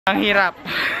Ang hirap.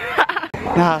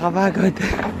 Nakakapagod.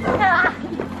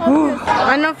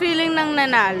 Anong feeling ng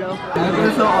nanalo?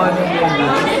 Gusto ko ano yun.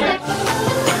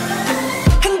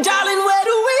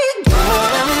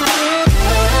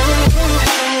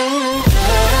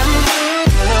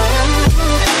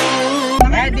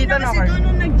 Dito na ako.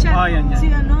 Oh, yan. Si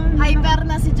ano? Hyper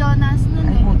na si Jonas nun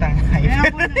eh. Putang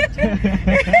hyper.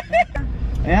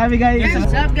 Ayan, guys.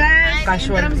 What's up guys?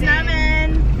 Casual. Intrams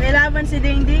namin. May laban si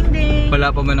Ding Ding Ding. Wala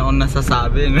pa man akong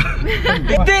nasasabi, no?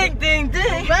 Ding Ding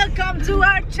Ding! Welcome to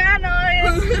our channel!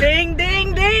 Ding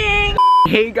Ding Ding!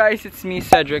 Hey guys, it's me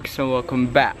Cedrix, so welcome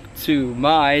back to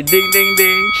my Ding Ding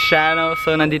Ding channel.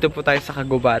 So nandito po tayo sa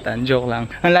Kagubatan, joke lang.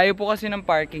 Ang layo po kasi ng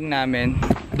parking namin.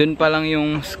 Doon pa lang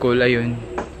yung school, ayun.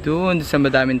 Doon sa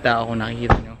madaming tao kung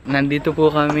nakikita nyo. Nandito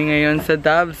po kami ngayon sa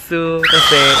DHVTSU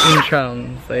kasi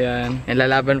INTRAMS. Ayan,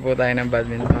 lalaban po tayo ng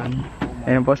badminton.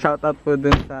 Ayan po, shoutout po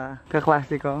dun sa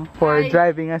kaklase ko for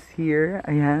driving us here.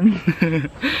 Ayan.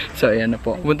 So ayan na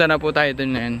po. Punta na po tayo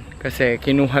dun ngayon kasi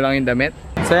kinuha lang yung damit.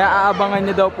 So aabangan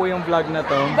nyo daw po yung vlog na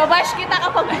to. Babash kita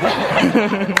kapag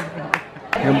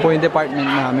Yun po yung department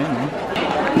namin. Eh.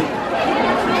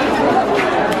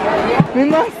 May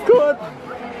mascot!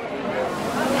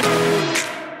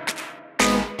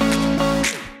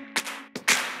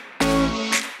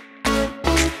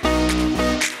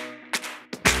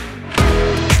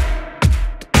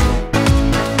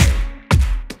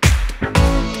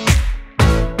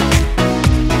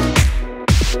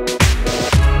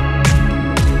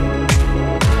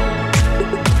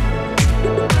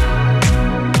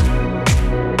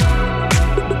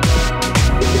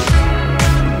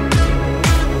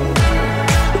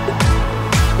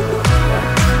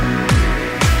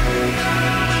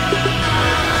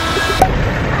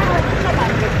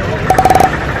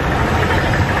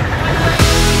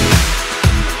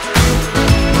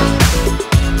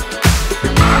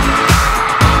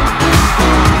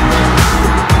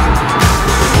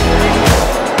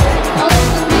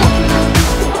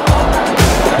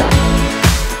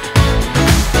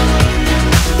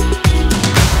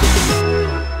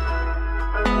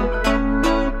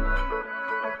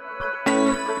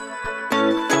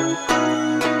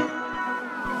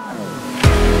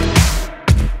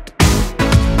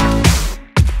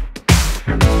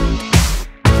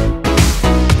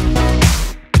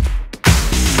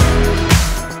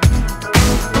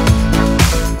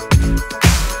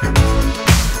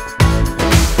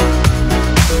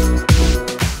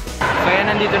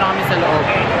 Nandito na kami sa loob.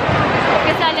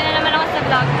 kasali na naman ako sa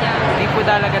vlog niya. Hindi po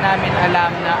talaga namin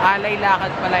alam na alay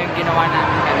lakad pala yung ginawa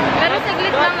namin kanina. Pero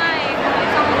saglit lang nga eh.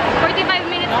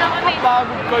 45 minutes lang kami.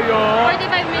 Nakakapagod kayo.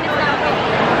 45 minutes lang kami.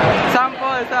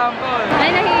 Sample, sample. Ay,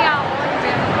 nahiya ako.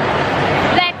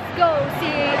 Let's go,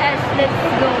 CS. Let's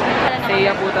go.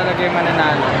 Seiya po talaga yung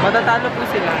mananalo. Matatalo po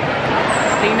sila.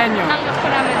 Tingnan nyo. Tanggap ko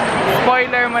namin.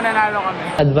 Spoiler, mananalo kami.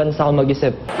 Advance ako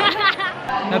mag-isip.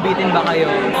 Nabitin ba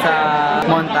kayo sa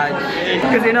montage?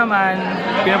 Kasi naman,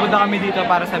 pinapunta kami dito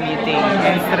para sa meeting.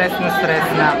 And stress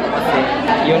na ako kasi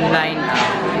yung line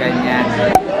up, ganyan.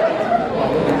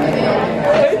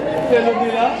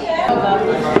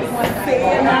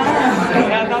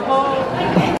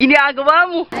 Ginagawa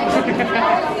mo!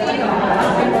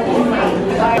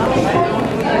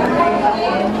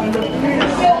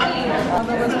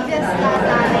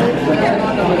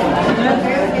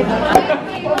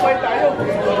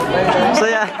 So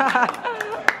yeah.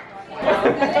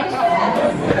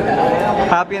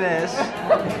 Happiness.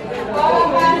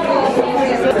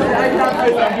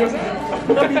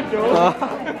 Oh.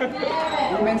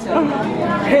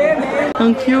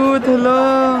 Ang cute,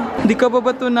 hello. Hindi ka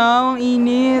ba tunaw? Ang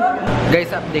init.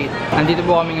 Guys, update. Nandito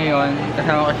po kami ngayon.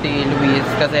 Kasama ko si Luis.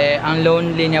 Kasi ang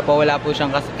lonely niya po, wala po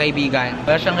siyang kaibigan.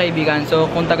 Wala siyang kaibigan. So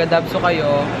kung taga-Dabso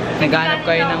kayo, naghanap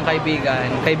kayo ng kaibigan.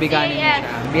 Kaibiganin niyo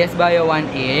siya. BS Bio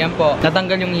 1A. Ayan po.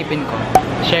 Natanggal yung ngipin ko.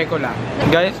 Share ko lang.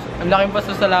 Guys, ang laking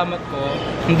pasasalamat ko.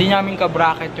 Hindi namin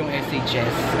ka-bracket yung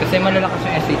SHS. Kasi malalakas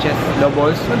yung SHS.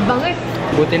 Doubles. Magbangit.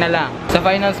 Buti na lang. Sa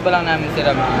finals pa lang namin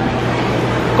sila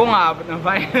kung aabot ng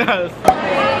finals.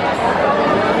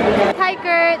 Hi,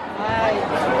 Kurt. Hi.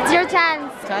 It's your chance.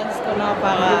 Chance ko na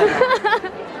para.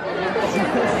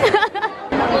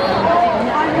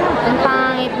 Ang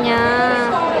pangit niya.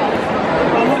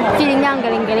 Feeling niya ang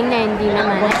galing-galing na hindi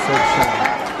naman.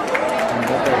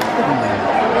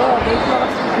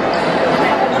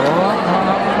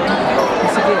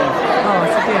 Sige. Oh,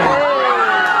 sige.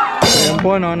 Ayan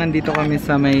po, no, nandito kami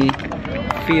sa may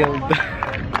field.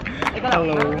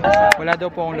 Hello. Wala daw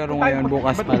po akong laro ngayon,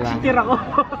 bukas pa lang.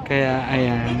 Kaya,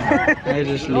 ayan. I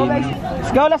just leave.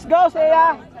 Let's go,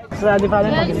 Seiya! Sa di pa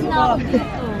rin Guys, na.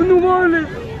 Ano mo ulit?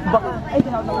 Baka, ay,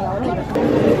 kalawot ng kalawot.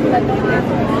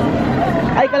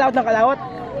 Ay, kalawot ng kalawot.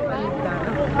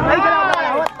 Ay, kalawot ng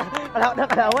kalawot. Kalawot ng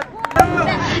kalawot.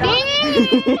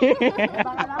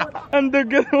 Ang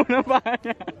dugo na paa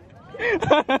niya.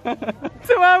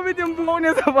 Sumabit yung buhok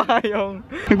niya sa payong.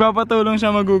 Nagpapatulong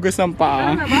siya magugas ng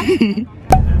paa.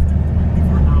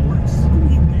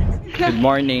 Good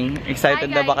morning. Excited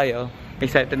na ba kayo?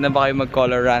 Excited na ba kayo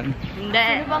mag-color run?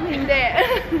 Hindi. Ano bang hindi?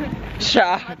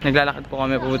 Siya. Naglalakad po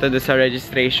kami pupunta doon sa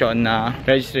registration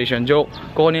joke.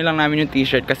 Kukunin lang namin yung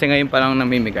t-shirt kasi ngayon pa lang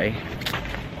namimigay.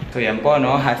 So yan po,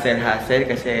 no? Hassle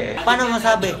kasi... Paano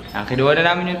masabi? Kinuha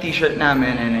na namin yung t-shirt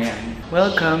namin. Ano yan?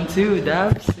 Welcome to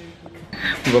DHVTSU.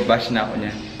 Mababash na ako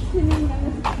niyan.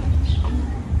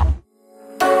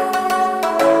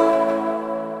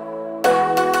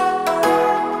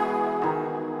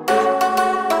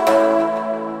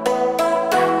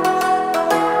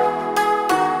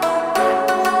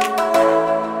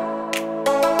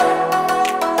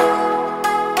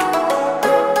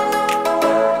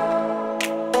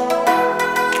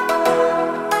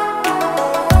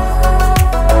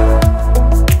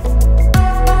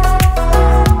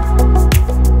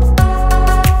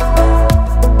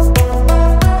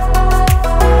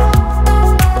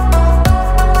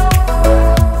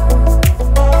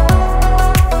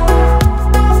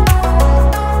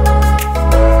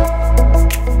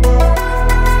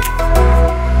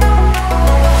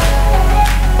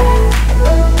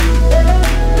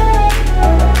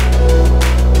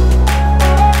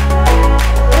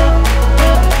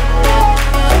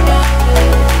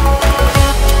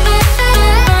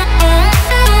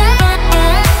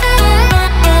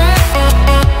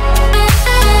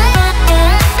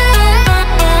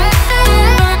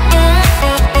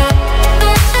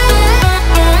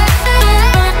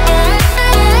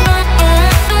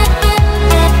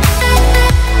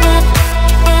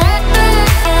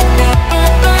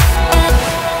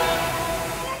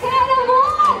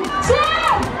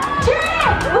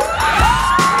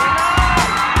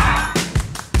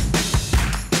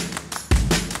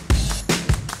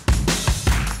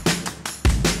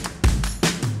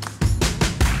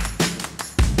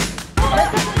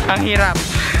 Ang hirap.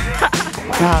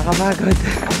 Nakakapagod.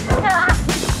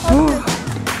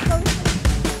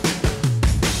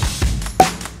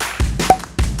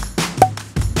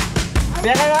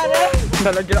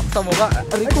 Nalagyan ako sa mukha.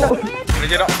 Ariko.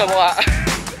 Nalagyan ako sa mukha.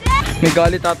 May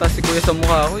galit ata si kuya sa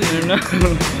mukha ko. Yun na.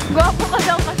 Gwapo ka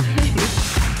daw kasi.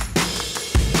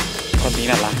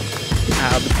 Konti na lang.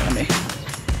 Aabot na kami.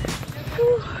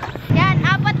 Yan,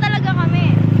 4 talaga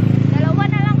kami. 2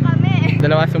 na lang kami.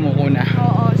 2 sumuko na.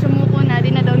 Oo, sumuko na. Di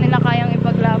na daw nila kayang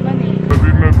ipaglaban eh.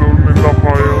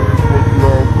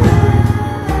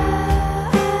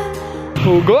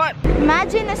 Hugot!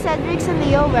 Imagine a Cedrix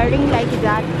Eligio wearing like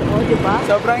that. O, diba?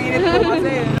 Sobrang init po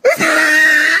kasi.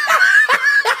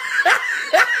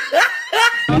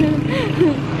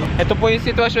 Ito po yung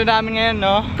sitwasyon namin ngayon,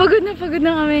 no? Pagod na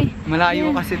kami. Malayo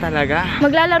kasi talaga.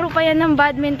 Maglalaro pa yan ng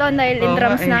badminton dahil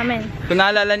intrams namin. Kung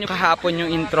naalala nyo kahapon yung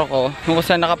intro ko, kung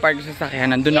saan nakapark sa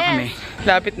sakyan, nandun na kami.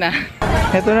 Lapit na.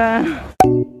 Ito na.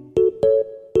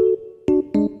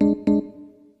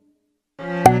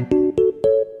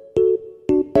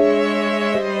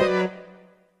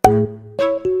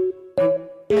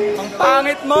 Ang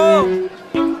pangit mo!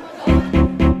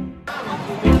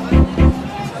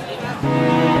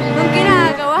 Anong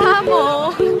ginagawa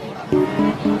mo?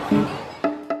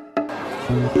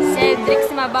 Cedrix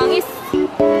mabangis.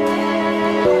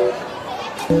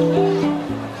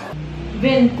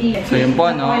 20. So yun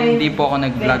po, no? Hindi po ako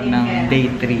nag-vlog ng day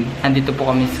 3. Andito po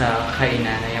kami sa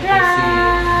kainan. Ayan po si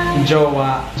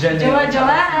Jowa.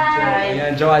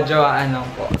 Jowa, ano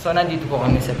po. So nandito po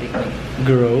kami sa picnic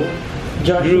groove.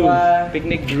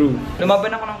 Picnic groove.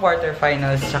 Lumaban ako ng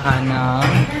quarterfinals tsaka ng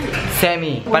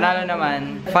semi. Panalo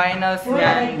naman. Finals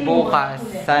niyan bukas.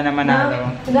 Sana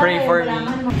manalo. Pray for me.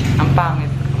 Ang pangit.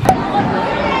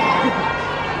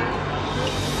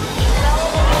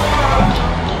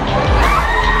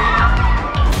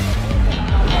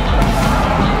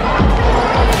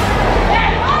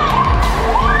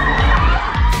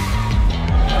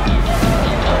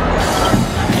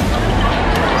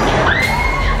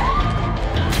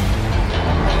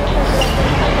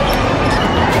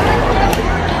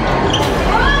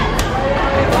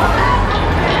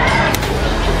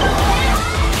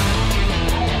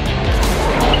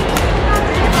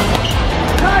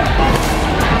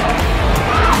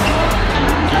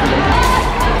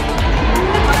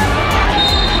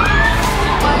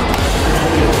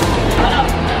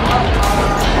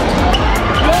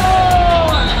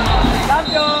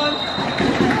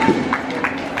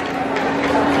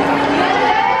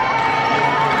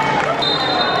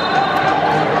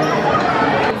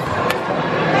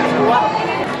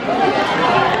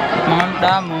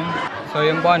 mo. So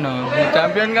yun po ano,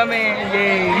 champion kami!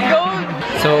 Yay!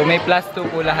 So may plus 2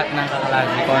 po lahat ng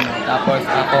kaklase ko, no? Tapos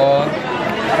ako,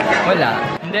 wala.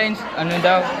 Hindi, ano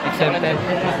daw, exempted.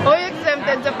 Oh,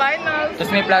 exempted sa finals.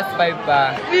 Tapos may plus 5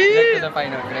 pa, get to the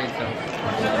final grade. So,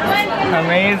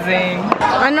 amazing!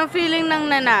 Anong feeling ng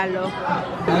nanalo?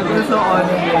 So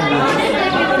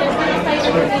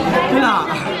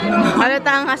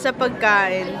Halata nga sa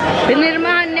pagkain.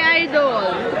 Pinirmahan ni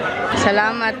Idol.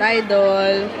 Salamat,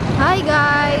 Idol. Hi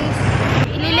guys!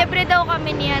 Ililibre daw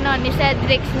kami ni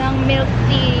Cedrix ng milk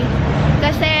tea.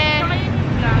 Kasi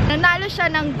nanalo siya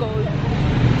ng gold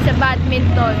sa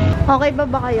badminton. Okay ba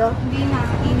kayo? Hindi na.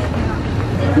 Init na.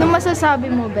 Ano masasabi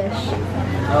mo, Besh?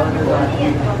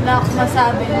 Wala akong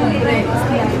masabi.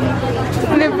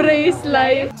 Libre is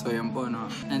life. So yun po, no?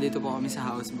 Nandito po kami sa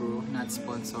house brew, not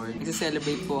sponsored.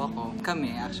 Nagsa-celebrate po ako.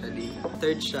 Kami, actually.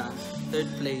 Third siya. Third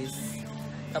place.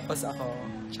 Tapos ako,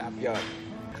 champion.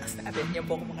 Tapos natin, yan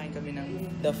po kumakain kami ng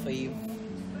The Fave.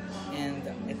 And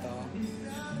ito.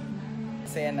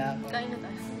 Masaya na ako. Kain na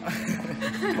tayo.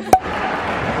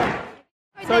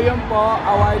 So yun po,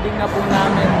 awarding na po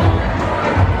namin, no?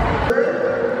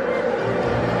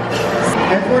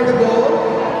 And for the gold,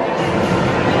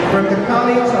 from the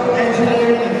College of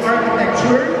Engineering and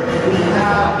Architecture, we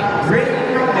have Rick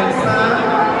and Sam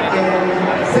and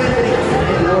Cedrix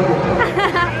Eligio.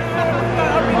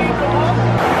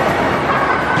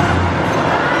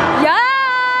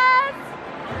 Yes!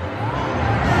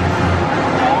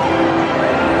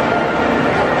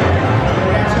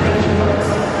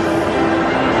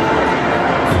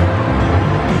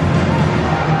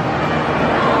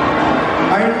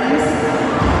 Artist,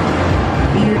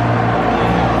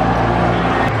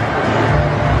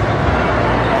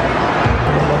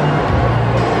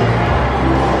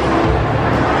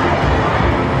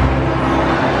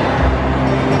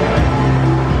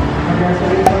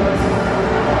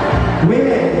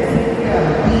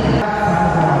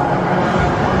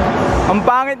 Ang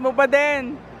pangit mo pa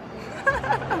din!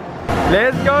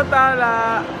 Let's go,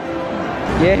 Tala!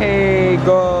 Yay!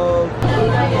 Go!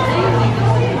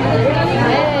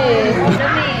 Hey!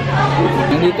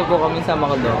 Nandito po kami sa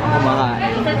Macdo,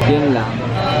 kumakain. Yun lang.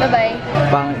 Bye-bye.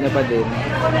 Pangit niya pa din.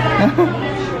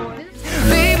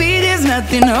 Baby, there's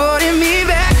nothing holding me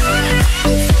back.